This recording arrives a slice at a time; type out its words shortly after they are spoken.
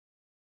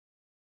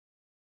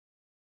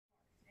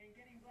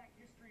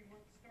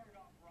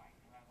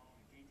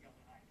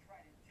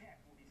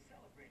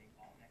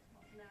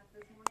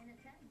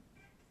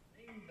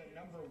Named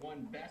the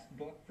 #1 best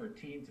book for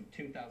teens of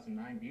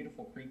 2009,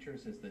 Beautiful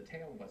Creatures is the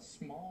tale of a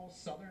small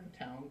southern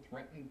town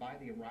threatened by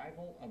the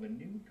arrival of a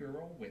new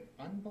girl with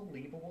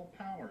unbelievable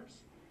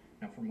powers.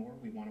 Now for more,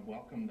 we want to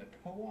welcome the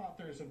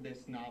co-authors of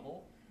this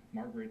novel,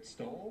 Margaret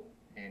Stohl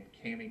and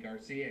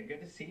Garcia. Good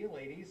to see you,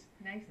 ladies.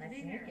 Nice to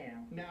be here.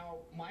 Now,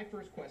 my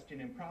first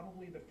question, and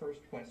probably the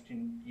first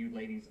question you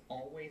ladies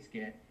always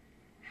get,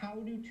 how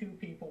do two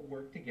people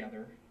work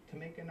together to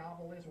make a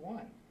novel as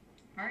one?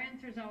 Our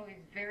answer is always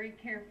very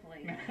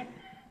carefully.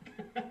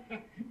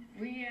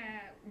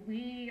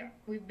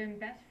 We've been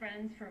best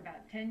friends for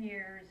about 10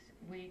 years.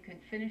 We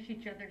could finish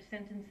each other's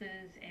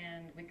sentences,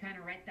 and we kind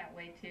of write that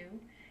way too.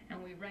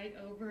 And we write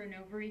over and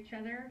over each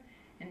other,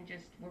 and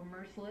we're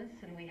merciless,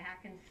 and we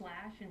hack and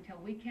slash until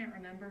we can't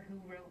remember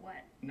who wrote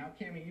what. Now,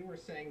 Cammie, you were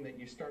saying that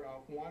you start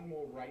off, one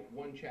will write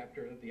one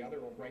chapter, the other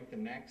will write the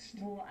next.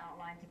 We'll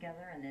outline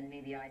together, and then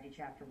maybe I do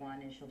chapter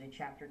 1 and she'll do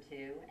chapter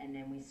 2, and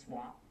then we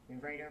swap. We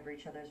write over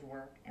each other's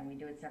work, and we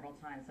do it several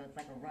times, so it's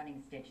like a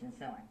running stitch and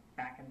sewing,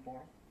 back and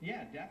forth.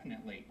 Yeah,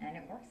 definitely. And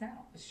it works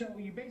out. So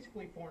you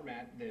basically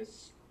format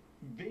this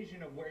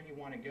vision of where you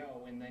want to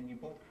go, and then you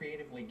both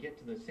creatively get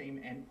to the same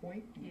end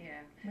point?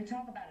 Yeah. We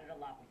talk about it a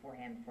lot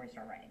beforehand before we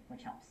start writing,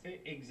 which helps.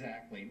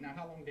 Exactly. Now,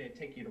 how long did it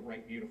take you to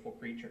write Beautiful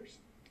Creatures?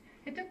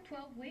 It took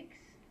 12 weeks.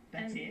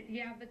 That's it?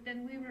 Yeah, but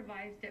then we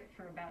revised it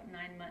for about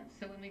 9 months.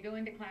 So when we go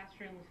into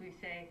classrooms, we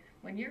say,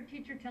 when your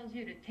teacher tells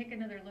you to take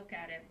another look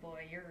at it,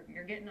 boy,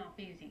 you're getting off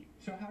easy.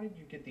 So how did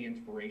you get the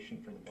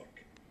inspiration for the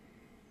book?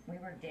 We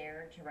were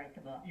dared to write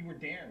the book. You were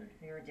dared?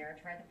 We were dared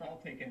to write the book.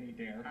 I'll take any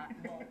dare.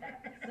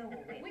 So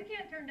will we. We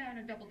can't turn down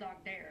a double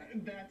dog dare.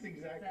 That's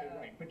exactly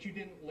right. But you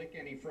didn't lick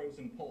any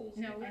frozen poles.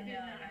 No, we did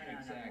not.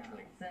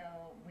 Exactly.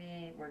 So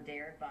we were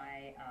dared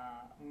by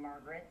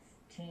Margaret's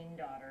teen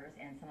daughters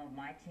and some of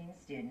my teen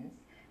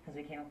students, because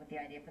we came up with the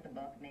idea for the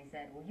book, and they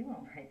said, well, you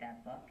won't write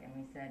that book. And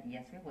we said,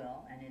 yes, we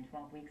will. And in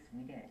 12 weeks,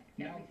 we did.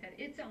 Yeah, we said,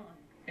 it's on.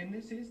 And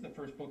this is the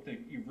first book that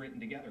you've written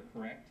together,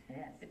 correct?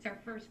 Yes. It's our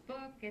first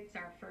book. It's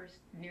our first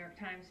New York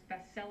Times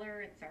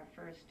bestseller. It's our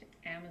first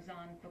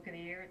Amazon Book of the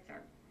Year. It's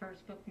our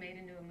first book made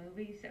into a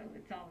movie, so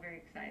it's all very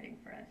exciting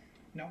for us.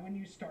 Now, when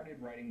you started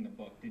writing the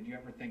book, did you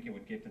ever think it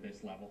would get to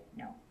this level?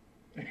 No.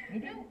 We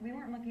didn't. We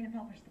weren't looking to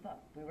publish the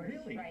book. We were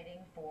just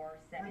writing for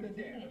 7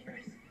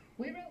 teenagers.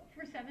 We wrote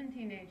for 7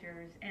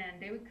 teenagers,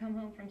 and they would come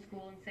home from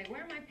school and say,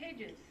 where are my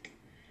pages?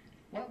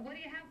 What do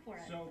you have for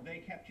us? So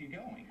they kept you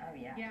going. Oh,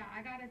 yeah. Yeah,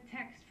 I got a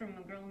text from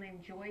a girl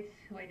named Joyce,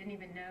 who I didn't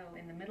even know,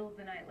 in the middle of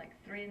the night, like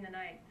 3 in the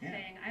night,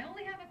 saying, I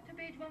only have up to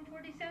page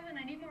 147.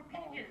 I need more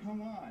pages. Oh,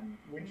 come on.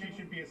 When she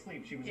should be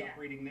asleep, she was up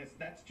reading this.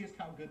 That's just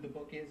how good the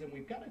book is, and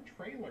we've got a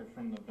trailer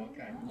from the book.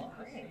 I'd love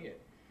to see it.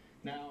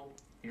 Now,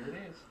 here it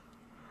is.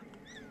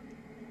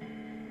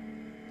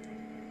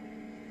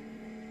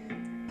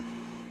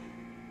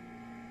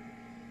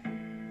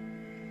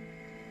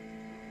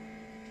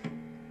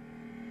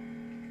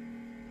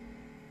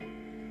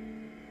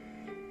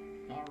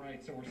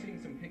 So we're seeing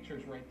some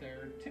pictures right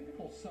there,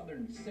 typical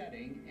southern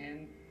setting,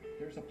 and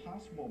there's a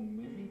possible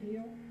movie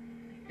deal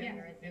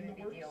There is a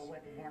movie deal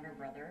with Warner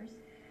Brothers.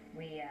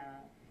 We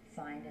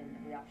signed and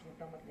we optioned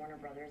the film with Warner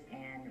Brothers,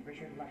 and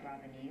Richard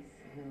LaRavenese,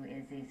 who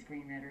is a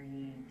screenwriter,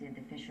 he did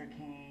The Fisher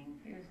King.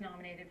 He was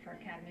nominated for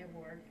Academy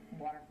Award.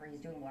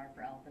 He's doing Water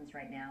for Elephants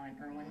right now, and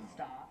Erwin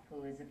Stoff,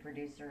 who is a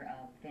producer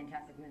of a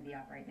fantastic movie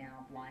out right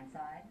now,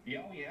 Blindside.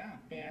 Oh, yeah.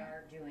 They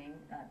are doing,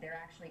 they're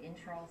actually in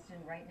Charleston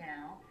right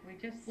now. We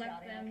just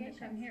left them to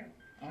come here.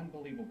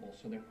 Unbelievable.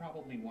 So they're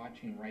probably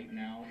watching right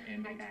now,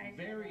 and Hi, it's guys.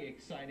 very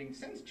exciting.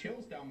 Sends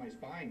chills down my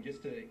spine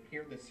just to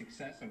hear the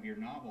success of your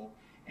novel.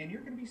 And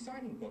you're going to be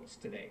signing books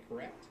today,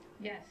 correct?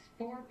 Yes,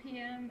 4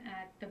 p.m.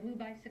 at the Blue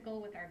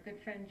Bicycle with our good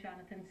friend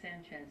Jonathan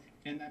Sanchez.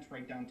 And that's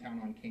right downtown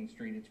on King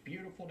Street. It's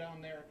beautiful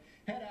down there.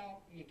 Head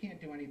out. You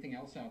can't do anything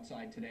else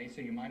outside today,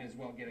 so you might as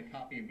well get a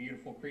copy of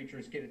Beautiful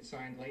Creatures. Get it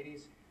signed,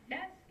 ladies.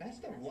 Yes.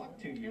 Best of luck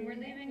to you. And we're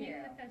leaving you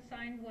with a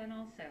signed one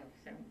also.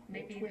 So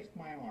maybe twist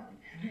my arm.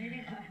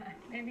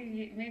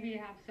 maybe you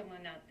have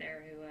someone out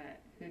there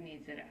who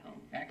needs it at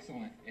home.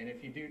 Excellent. And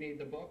if you do need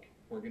the book,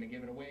 we're going to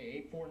give it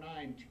away.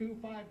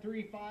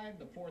 849-2535.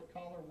 The fourth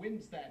caller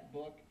wins that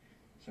book.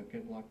 So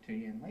good luck to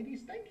you. And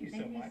ladies, thank you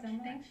so much.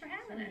 Thanks for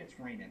having us. It's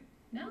raining.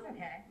 No, it's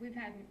okay. We've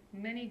had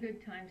many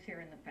good times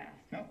here in the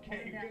past.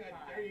 Okay, good.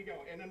 There you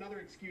go. And another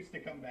excuse to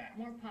come back.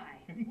 More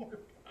pie. More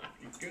pie.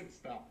 Good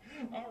stuff.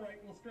 All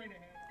right, well, straight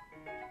ahead.